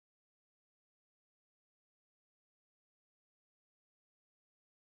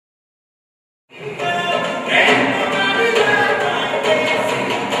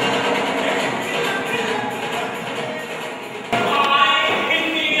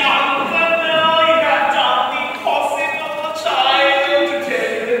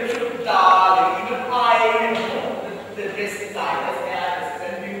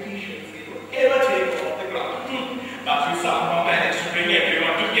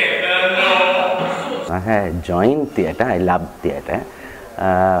I had joined theatre. I loved theatre.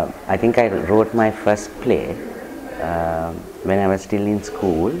 I think I wrote my first play when I was still in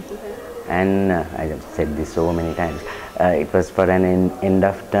school, and I have said this so many times. It was for an end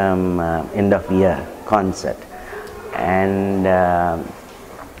of term, end of year concert, and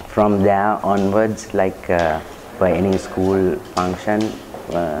from there onwards, like for any school function,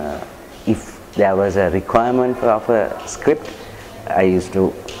 if there was a requirement of a script, I used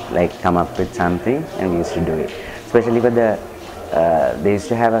to like come up with something and we used to do it. Especially for the, they used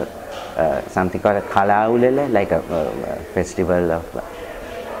to have a something called a Kala Ulele, like a festival of,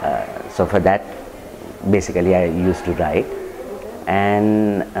 so for that basically I used to write.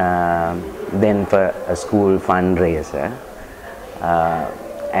 And then for a school fundraiser,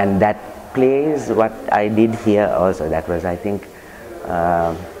 and that play is what I did here also. That was, I think,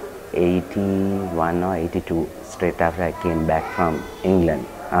 81 or 82, straight after I came back from England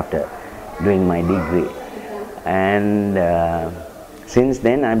after doing my degree. And since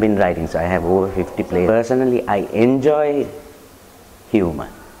then I've been writing, so I have over 50 plays. Personally, I enjoy humor,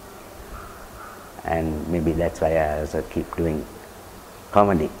 and maybe that's why I also keep doing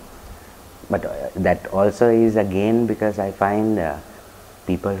comedy. But that also is again because I find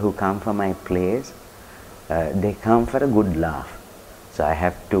people who come for my plays, they come for a good laugh. So I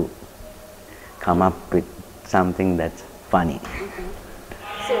have to come up with something that's funny.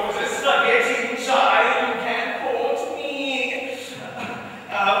 Sister getting shy, you can quote me.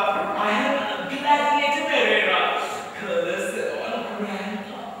 I am gladiator Pereira, colors on grand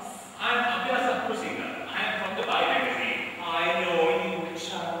class. I'm Abhyasa Kusina. I am from the Bye magazine. I know you,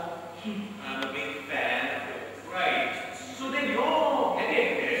 child. I'm a big fan of yours. Right. So then you're headed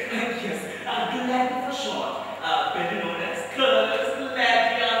there. Yes, glad for short. Better known as colors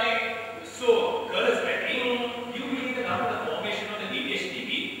gladiator. So, colors gladiator, you believe that after the formation of the deviation TV,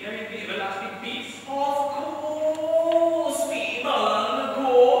 there will be everlasting peace. Of course, we bound to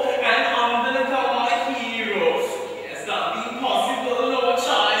go, and I'm gonna call my heroes. Yes, that'll be possible, no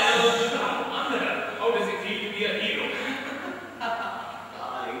child. How does it feel to be a hero?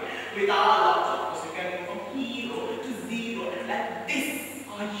 Darling, with our lots of course, you can go from hero to zero like this.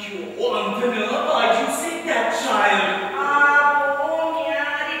 Are you on the nerve? Why'd you say that, child?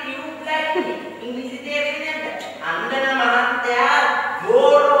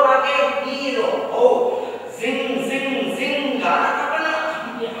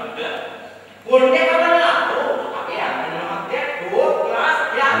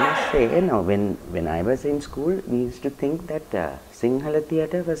 No, when I was in school, we used to think that Sinhala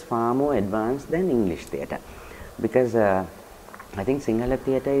theatre was far more advanced than English theatre, because I think Sinhala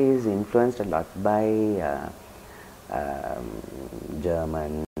theatre is influenced a lot by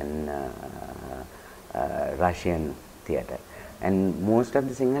German and Russian theatre, and most of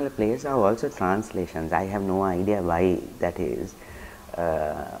the Sinhala plays are also translations. I have no idea why that is,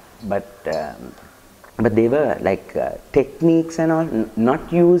 but they were like techniques and all,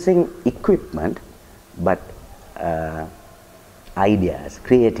 not using equipment, but ideas,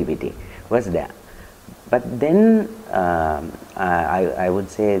 creativity was there. But then I would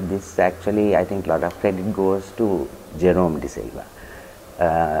say this actually, I think a lot of credit goes to Jerome De Silva.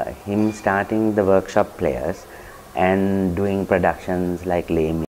 Him starting the workshop players and doing productions like Les